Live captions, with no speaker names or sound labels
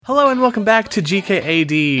Hello and welcome back to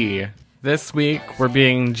GKAD. This week we're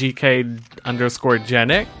being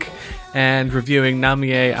GK_Genic and reviewing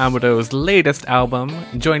Namie Amado's latest album.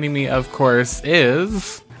 Joining me, of course,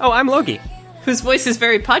 is... Oh, I'm Loki. Whose voice is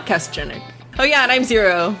very podcast-genic. Oh yeah, and I'm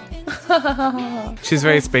Zero. She's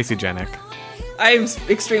very spacey-genic. I'm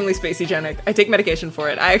extremely spacey-genic. I take medication for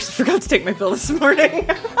it. I actually forgot to take my pill this morning.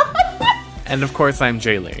 And of course, I'm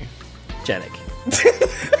Jaylee. Genic.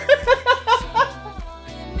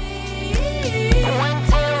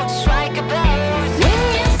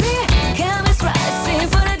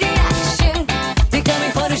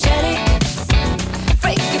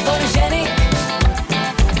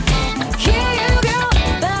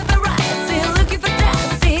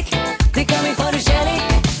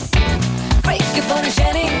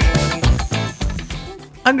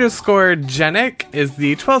 Genic is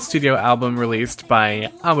the 12th studio album released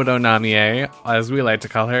by Amado Namie, as we like to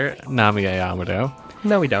call her, Namie Amado.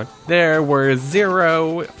 No, we don't. There were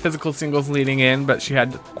 0 physical singles leading in, but she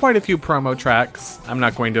had quite a few promo tracks. I'm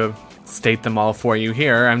not going to state them all for you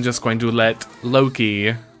here. I'm just going to let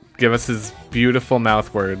Loki give us his beautiful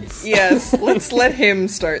mouth words. Yes, let's let him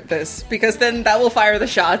start this, because then that will fire the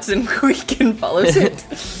shots and we can follow suit.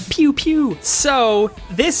 Pew pew. So,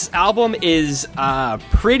 this album is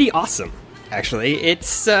pretty awesome, actually.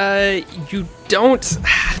 It's, you don't...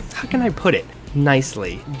 How can I put it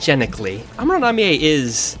nicely, genically? Amado Namie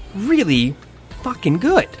is really fucking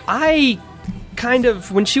good. I kind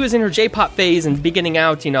of, when she was in her J-pop phase and beginning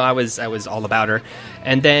out, you know, I was all about her.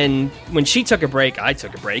 And then when she took a break, I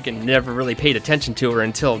took a break and never really paid attention to her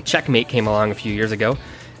until Checkmate came along a few years ago.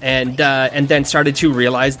 And then started to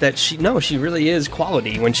realize that she really is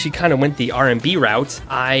quality. When she kind of went the R&B route,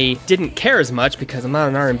 I didn't care as much because I'm not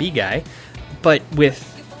an R&B guy. But with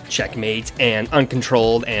Checkmate and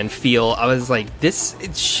Uncontrolled and Feel, I was like,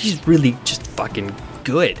 she's really just fucking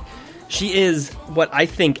good. She is what I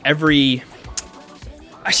think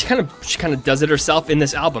she kind of does it herself in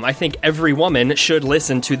this album. I think every woman should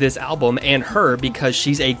listen to this album and her, because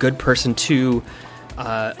she's a good person to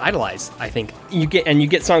idolize. I think you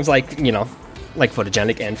get songs like, you know, like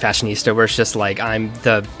Photogenic and Fashionista, where it's just like, I'm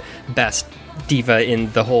the best diva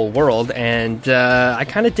in the whole world, and I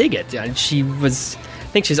kind of dig it. I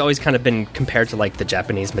think she's always kind of been compared to like the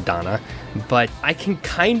Japanese Madonna, but I can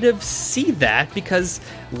kind of see that because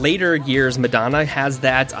later years Madonna has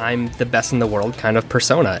that I'm the best in the world kind of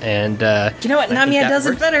persona, and you know what, Namie does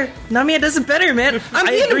it better. Namie does it better, man. I'm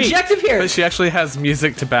being objective here. But she actually has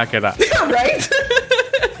music to back it up. Yeah, right?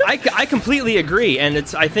 I completely agree, and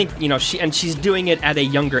I think, you know, she's doing it at a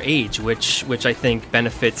younger age, which I think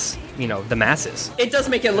benefits, you know, the masses. It does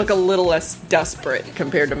make it look a little less desperate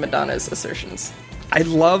compared to Madonna's assertions. I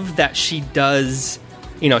love that she does,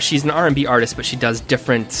 you know, she's an R&B artist, but she does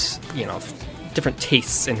different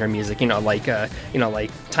tastes in her music. You know, like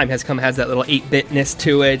Time Has Come has that little 8-bitness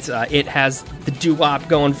to it. It has the doo-wop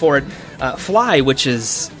going for it. Fly, which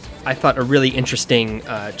is, I thought, a really interesting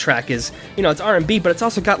track, is, you know, it's R&B, but it's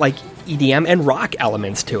also got like EDM and rock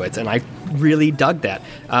elements to it, and I really dug that.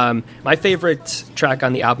 My favorite track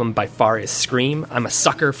on the album by far is Scream. I'm a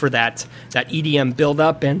sucker for that EDM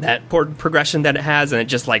build-up and that progression that it has, and it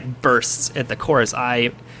just like bursts at the chorus.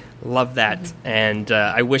 I love that, and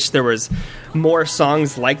I wish there was more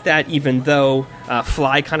songs like that, even though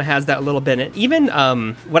Fly kind of has that a little bit. Even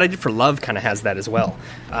What I Did for Love kind of has that as well,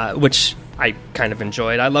 which I kind of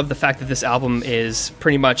enjoyed. I love the fact that this album is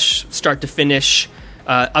pretty much start to finish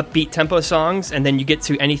upbeat tempo songs, and then you get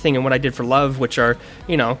to Anything and What I Did for Love, which are,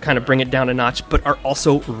 you know, kind of bring it down a notch, but are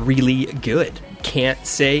also really good. Can't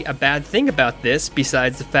say a bad thing about this,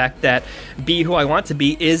 besides the fact that Be Who I Want to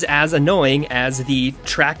Be is as annoying as the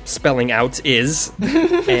track spelling out is.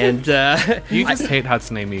 And you just hate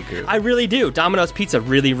Hatsune Miku. I really do. Domino's Pizza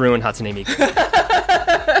really ruined Hatsune Miku.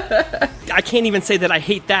 I can't even say that I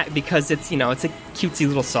hate that, because it's, you know, it's a cutesy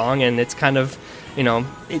little song, and it's kind of, you know,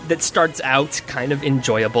 that starts out kind of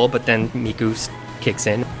enjoyable, but then Miku kicks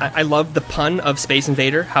in. I love the pun of Space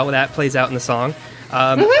Invader, how that plays out in the song.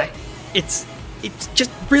 It's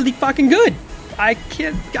just really fucking good.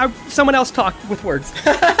 Someone else talk with words.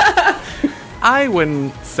 I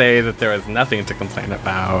wouldn't say that there is nothing to complain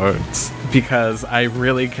about, because I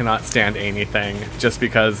really cannot stand Anything, just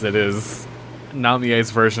because it is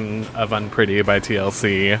Namie's version of Unpretty by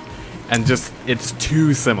TLC. And just, it's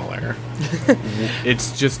too similar.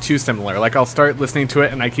 It's just too similar. Like, I'll start listening to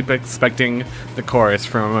it, and I keep expecting the chorus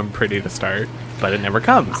from Unpretty to start, but it never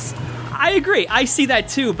comes. I agree. I see that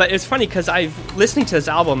too, but it's funny because I've listening to this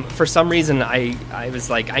album, for some reason I was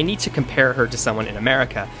like, I need to compare her to someone in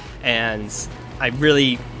America, and I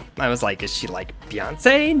was like, is she like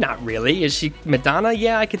Beyonce? Not really. Is she Madonna?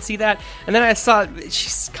 Yeah, I could see that. And then I saw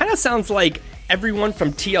she kind of sounds like everyone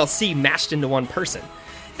from TLC mashed into one person.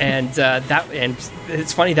 And and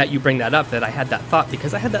it's funny that you bring that up, that I had that thought,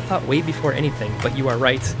 because I had that thought way before anything. But you are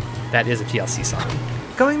right, that is a TLC song.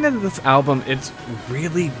 Going into this album, it's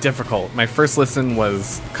really difficult. My first listen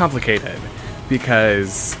was complicated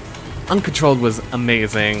because Uncontrolled was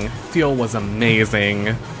amazing, Feel was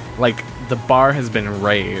amazing. Like, the bar has been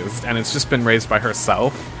raised, and it's just been raised by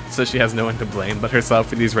herself, so she has no one to blame but herself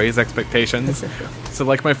for these raised expectations. So,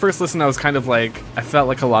 like, my first listen, I was kind of like, I felt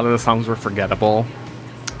like a lot of the songs were forgettable,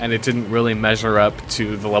 and it didn't really measure up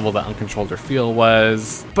to the level that Uncontrolled or Feel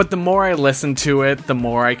was. But the more I listen to it, the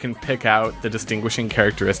more I can pick out the distinguishing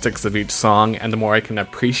characteristics of each song, and the more I can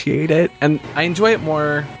appreciate it. And I enjoy it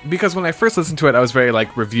more, because when I first listened to it, I was very, like,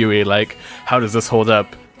 reviewy, like, how does this hold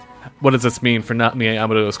up? What does this mean for Natsume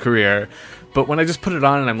Yamamoto's career? But when I just put it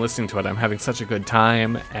on and I'm listening to it, I'm having such a good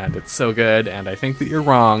time, and it's so good, and I think that you're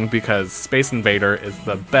wrong, because Space Invader is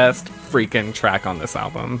the best freaking track on this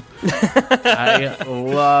album. I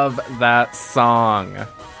love that song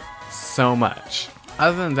so much.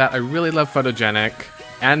 Other than that, I really love Photogenic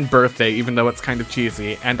and Birthday, even though it's kind of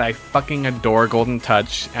cheesy, and I fucking adore Golden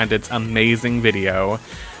Touch and its amazing video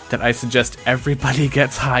that I suggest everybody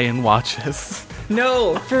gets high and watches.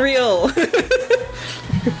 No, for real.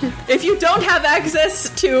 If you don't have access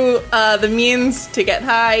to the means to get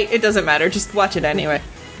high, it doesn't matter. Just watch it anyway.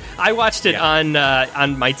 I watched it on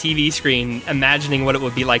my TV screen, imagining what it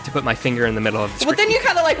would be like to put my finger in the middle of the screen. Well, then you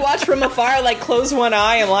kind of like watch from afar, like close one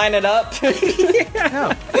eye and line it up.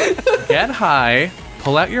 Yeah. Get high,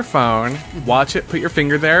 pull out your phone, watch it, put your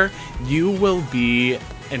finger there. You will be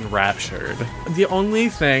enraptured. The only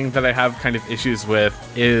thing that I have kind of issues with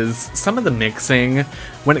is some of the mixing.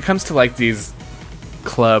 When it comes to like these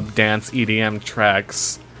club dance EDM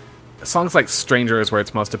tracks, songs like Strangers, where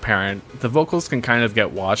it's most apparent, the vocals can kind of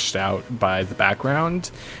get washed out by the background,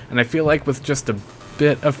 and I feel like with just a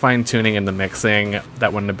bit of fine-tuning in the mixing,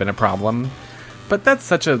 that wouldn't have been a problem. But that's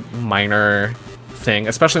such a minor thing,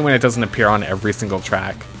 especially when it doesn't appear on every single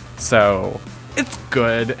track. So it's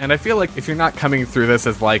good, and I feel like if you're not coming through this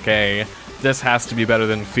as like a, this has to be better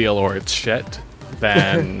than Feel or it's shit,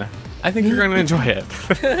 then I think you're going to enjoy it.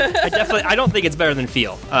 I don't think it's better than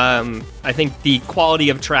Feel. I think the quality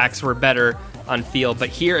of tracks were better on Feel, but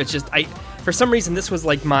here it's just, for some reason, this was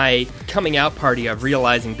like my coming out party of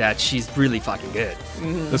realizing that she's really fucking good.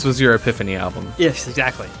 Mm-hmm. This was your epiphany album. Yes,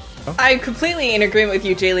 exactly. I'm completely in agreement with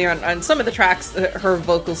you, Jaylee, on some of the tracks. Her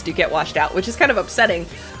vocals do get washed out, which is kind of upsetting.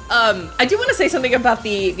 I do want to say something about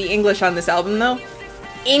the English on this album, though.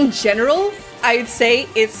 In general, I'd say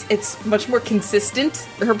it's much more consistent,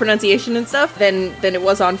 her pronunciation and stuff, than it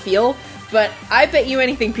was on Feel. But I bet you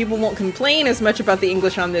anything people won't complain as much about the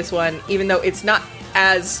English on this one, even though it's not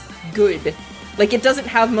as good. Like, it doesn't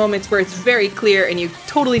have moments where it's very clear and you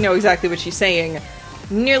totally know exactly what she's saying,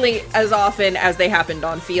 nearly as often as they happened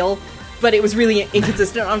on Feel. But it was really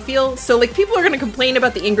inconsistent on Feel. So, like, people are going to complain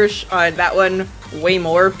about the English on that one way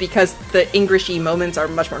more, because the Englishy moments are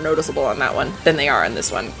much more noticeable on that one than they are on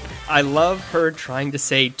this one. I love her trying to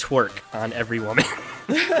say twerk on every woman.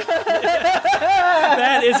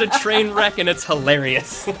 That is a train wreck, and it's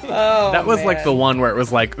hilarious. Oh, that was man. like the one where it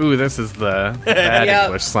was like, ooh, this is the bad Yep.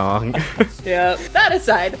 English song. Yeah. That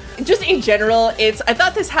aside, just in general, I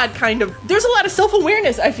thought this had kind of, there's a lot of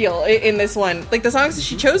self-awareness, I feel, in this one. Like, the songs that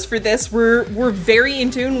she chose for this were very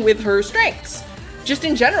in tune with her strengths. Just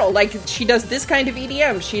in general, like, she does this kind of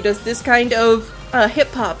EDM, she does this kind of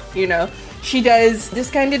hip-hop, you know? She does this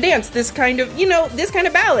kind of dance, this kind of, this kind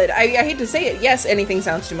of ballad. I hate to say it, yes, anything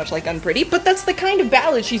sounds too much like Unpretty, but that's the kind of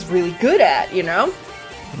ballad she's really good at, you know?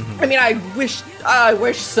 Mm-hmm. I mean, I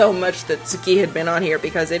wish so much that Tsuki had been on here,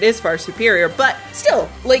 because it is far superior, but still,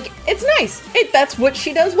 like, it's nice. That's what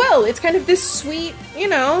she does well. It's kind of this sweet,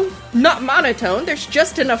 not monotone. There's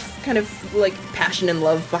just enough kind of, like, passion and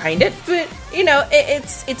love behind it, but,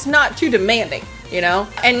 it's not too demanding.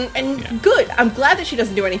 And yeah. Good. I'm glad that she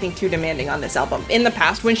doesn't do anything too demanding on this album. In the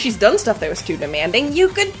past, when she's done stuff that was too demanding, you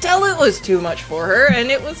could tell it was too much for her,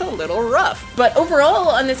 and it was a little rough. But overall,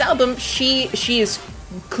 on this album, she is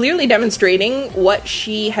clearly demonstrating what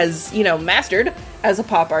she has, mastered as a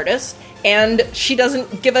pop artist, and she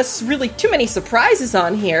doesn't give us really too many surprises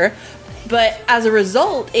on here, but as a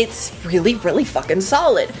result, it's really, really fucking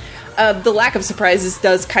solid. The lack of surprises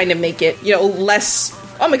does kind of make it, less,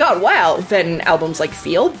 oh my god, wow, than albums like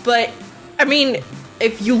Feel, but, I mean,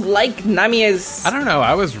 if you like Namiya's... I don't know,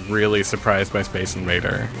 I was really surprised by Space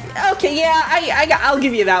Invader. Okay, yeah, I'll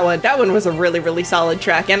give you that one. That one was a really, really solid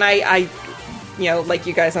track, and I like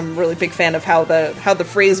you guys, I'm a really big fan of how the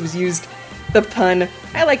phrase was used the pun.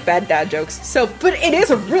 I like bad dad jokes. So, but it is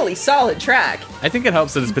a really solid track. I think it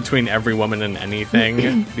helps that it's between Every Woman and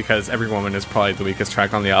Anything, because Every Woman is probably the weakest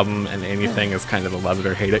track on the album, and Anything is kind of a love it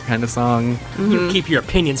or hate it kind of song. You keep your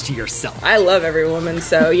opinions to yourself. I love Every Woman,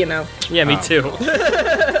 so, you know. Yeah, me too.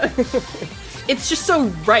 It's just so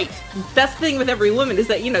right. That's the thing with Every Woman, is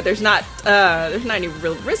that, you know, there's not any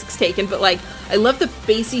real risks taken, but, like, I love the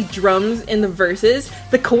bassy drums in the verses.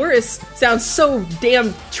 The chorus sounds so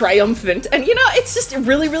damn triumphant, and, you know, it's just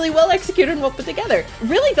really, really well executed and well put together.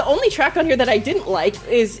 Really, the only track on here that I didn't like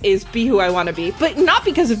is Be Who I Wanna Be, but not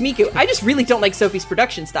because of Miku. I just really don't like Sophie's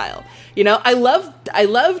production style. You know, I loved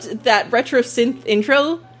that retro synth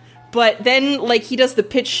intro, but then, like, he does the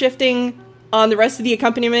pitch shifting on the rest of the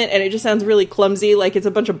accompaniment, and it just sounds really clumsy, like it's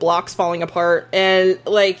a bunch of blocks falling apart, and,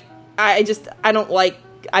 like, I just don't like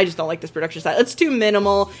this production style. It's too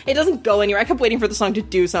minimal. It doesn't go anywhere. I kept waiting for the song to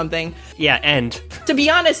do something. Yeah, and to be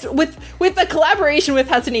honest, with the collaboration with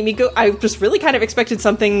Hatsune Miku, I just really kind of expected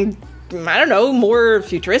something, I don't know, more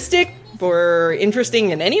futuristic, more interesting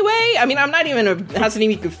in any way. I mean, I'm not even a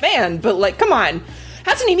Hatsune Miku fan, but, like, come on.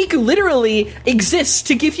 Hatsune Miku literally exists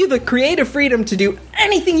to give you the creative freedom to do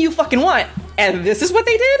anything you fucking want. And this is what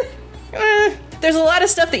they did? There's a lot of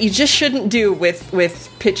stuff that you just shouldn't do with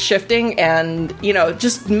pitch shifting, and, you know,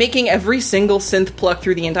 just making every single synth pluck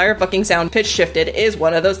through the entire fucking sound pitch shifted is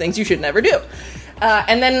one of those things you should never do.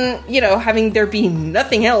 And then, you know, having there be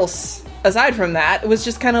nothing else aside from that, it was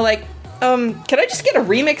just kind of like, can I just get a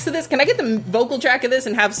remix of this? Can I get the vocal track of this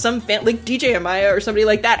and have some fan, like DJ Amaya or somebody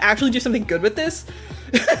like that, actually do something good with this?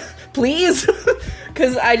 Please?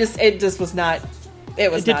 Because it just was not...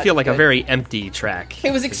 It did feel like a very empty track.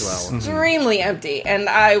 It was extremely empty, and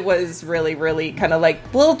I was really, really kind of like,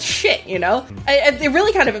 well, shit, you know? It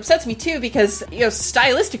really kind of upsets me, too, because, you know,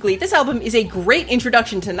 stylistically, this album is a great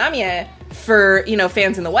introduction to Namie for, you know,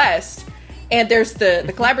 fans in the West. And there's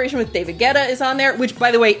the collaboration with David Guetta is on there, which,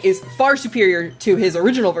 by the way, is far superior to his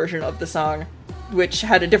original version of the song, which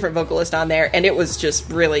had a different vocalist on there, and it was just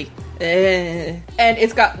really... And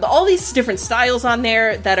it's got all these different styles on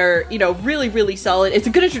there that are, you know, really, really solid. It's a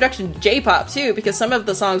good introduction to J-pop, too, because some of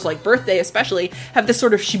the songs, like Birthday especially, have this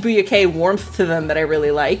sort of Shibuya Kei warmth to them that I really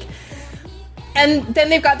like. And then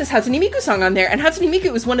they've got this Hatsune Miku song on there, and Hatsune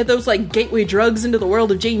Miku was one of those, like, gateway drugs into the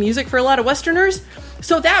world of J-music for a lot of Westerners.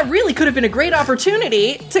 So that really could have been a great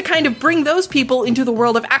opportunity to kind of bring those people into the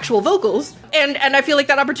world of actual vocals. And I feel like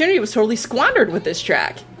that opportunity was totally squandered with this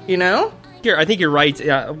track, you know? I think you're right.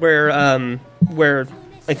 Where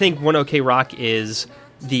I think One OK Rock is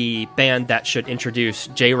the band that should introduce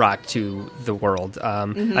J-Rock to the world.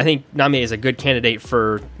 I think Namie is a good candidate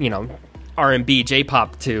for, you know, R&B,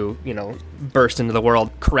 J-pop to, you know, burst into the world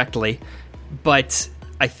correctly. But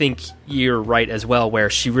I think you're right as well, where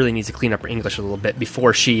she really needs to clean up her English a little bit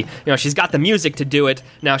before she, you know, she's got the music to do it.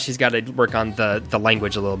 Now she's got to work on the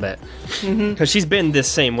language a little bit. Because she's been this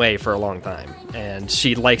same way for a long time. And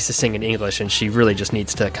she likes to sing in English, and she really just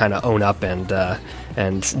needs to kind of own up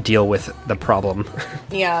and deal with the problem.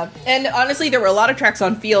 Yeah. And honestly, there were a lot of tracks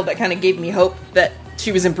on Feel that kind of gave me hope that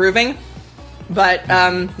she was improving. But,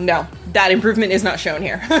 no, that improvement is not shown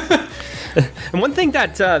here. And one thing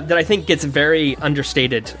that I think gets very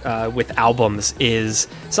understated with albums is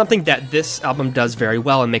something that this album does very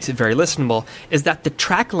well and makes it very listenable, is that the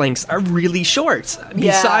track lengths are really short.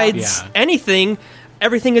 Besides anything,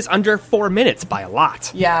 everything is under 4 minutes by a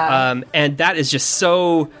lot. Yeah. And that is just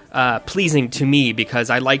so pleasing to me, because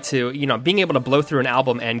I like to, you know, being able to blow through an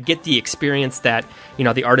album and get the experience that, you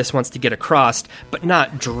know, the artist wants to get across, but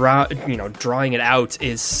not drawing it out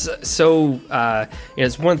is so,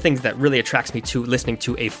 is one of the things that really attracts me to listening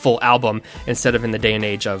to a full album instead of in the day and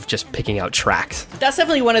age of just picking out tracks. That's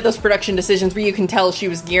definitely one of those production decisions where you can tell she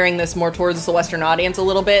was gearing this more towards the Western audience a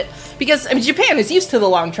little bit, because, I mean, Japan is used to the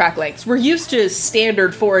long track lengths. We're used to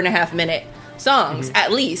standard 4.5 minute songs,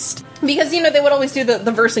 at least. Because, you know, they would always do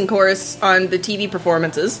the verse and chorus on the TV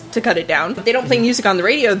performances to cut it down. They don't play music on the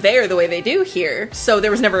radio there the way they do here, so there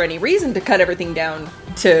was never any reason to cut everything down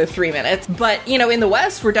to 3 minutes. But, you know, in the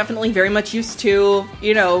West, we're definitely very much used to,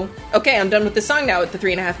 you know, okay, I'm done with this song now at the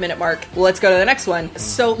 3.5 minute mark. Well, let's go to the next one.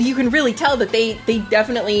 So you can really tell that they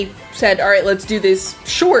definitely said, all right, let's do this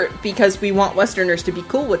short because we want Westerners to be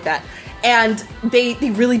cool with that. And they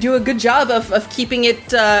really do a good job of keeping it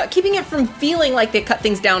from feeling like they cut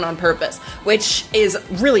things down on purpose, which is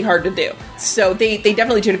really hard to do. So they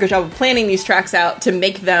definitely did a good job of planning these tracks out to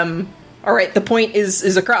make them, all right, the point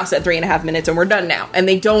is across at 3.5 minutes and we're done now. And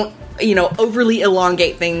they don't, you know, overly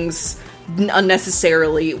elongate things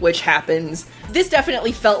unnecessarily, which happens. This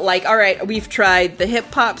definitely felt like, all right, we've tried the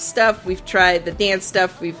hip-hop stuff, we've tried the dance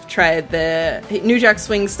stuff, we've tried the New Jack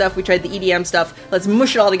Swing stuff, we tried the EDM stuff. Let's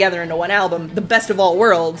mush it all together into one album, the best of all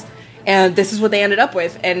worlds. And this is what they ended up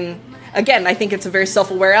with. And again, I think it's a very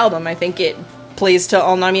self-aware album. I think it plays to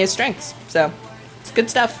all Namie's strengths. So, it's good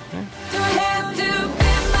stuff. Yeah.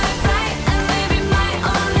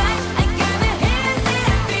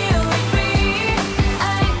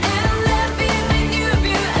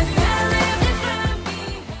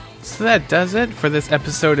 So that does it for this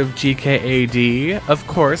episode of GKAD. Of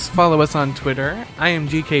course, follow us on Twitter. I am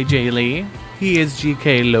GKJ Lee. He is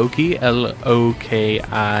GK Loki, Loki.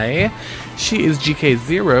 She is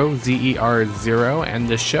GK0, ZER0, and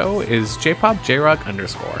the show is JPop JRock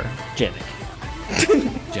 _ Janik.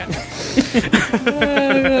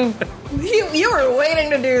 You were waiting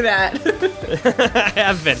to do that. I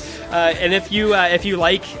have been. And if you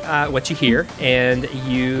like what you hear and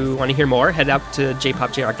you want to hear more, head out to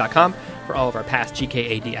jpopjrock.com for all of our past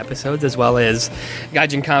GKAD episodes, as well as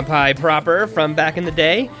Gaijin Kanpai proper from back in the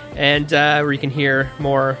day, and where you can hear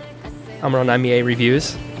more Amuro Namie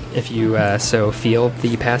reviews if you so feel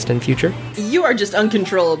the past and future. You are just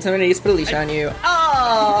uncontrolled. Somebody needs to put a leash on you.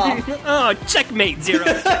 Oh! Oh, checkmate, Zero.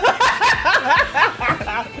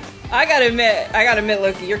 I gotta admit,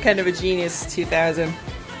 Loki, you're kind of a genius, 2000.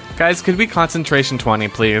 Guys, could we concentration 20,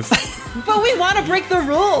 please? But we want to break the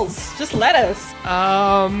rules. Just let us.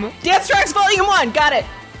 Dance Tracks Volume 1, got it.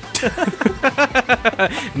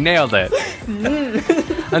 Nailed it.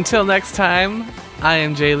 Until next time, I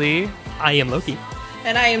am Jay Lee. I am Loki.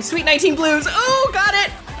 And I am Sweet 19 Blues. Oh, got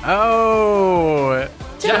it. Oh,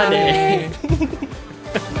 Johnny.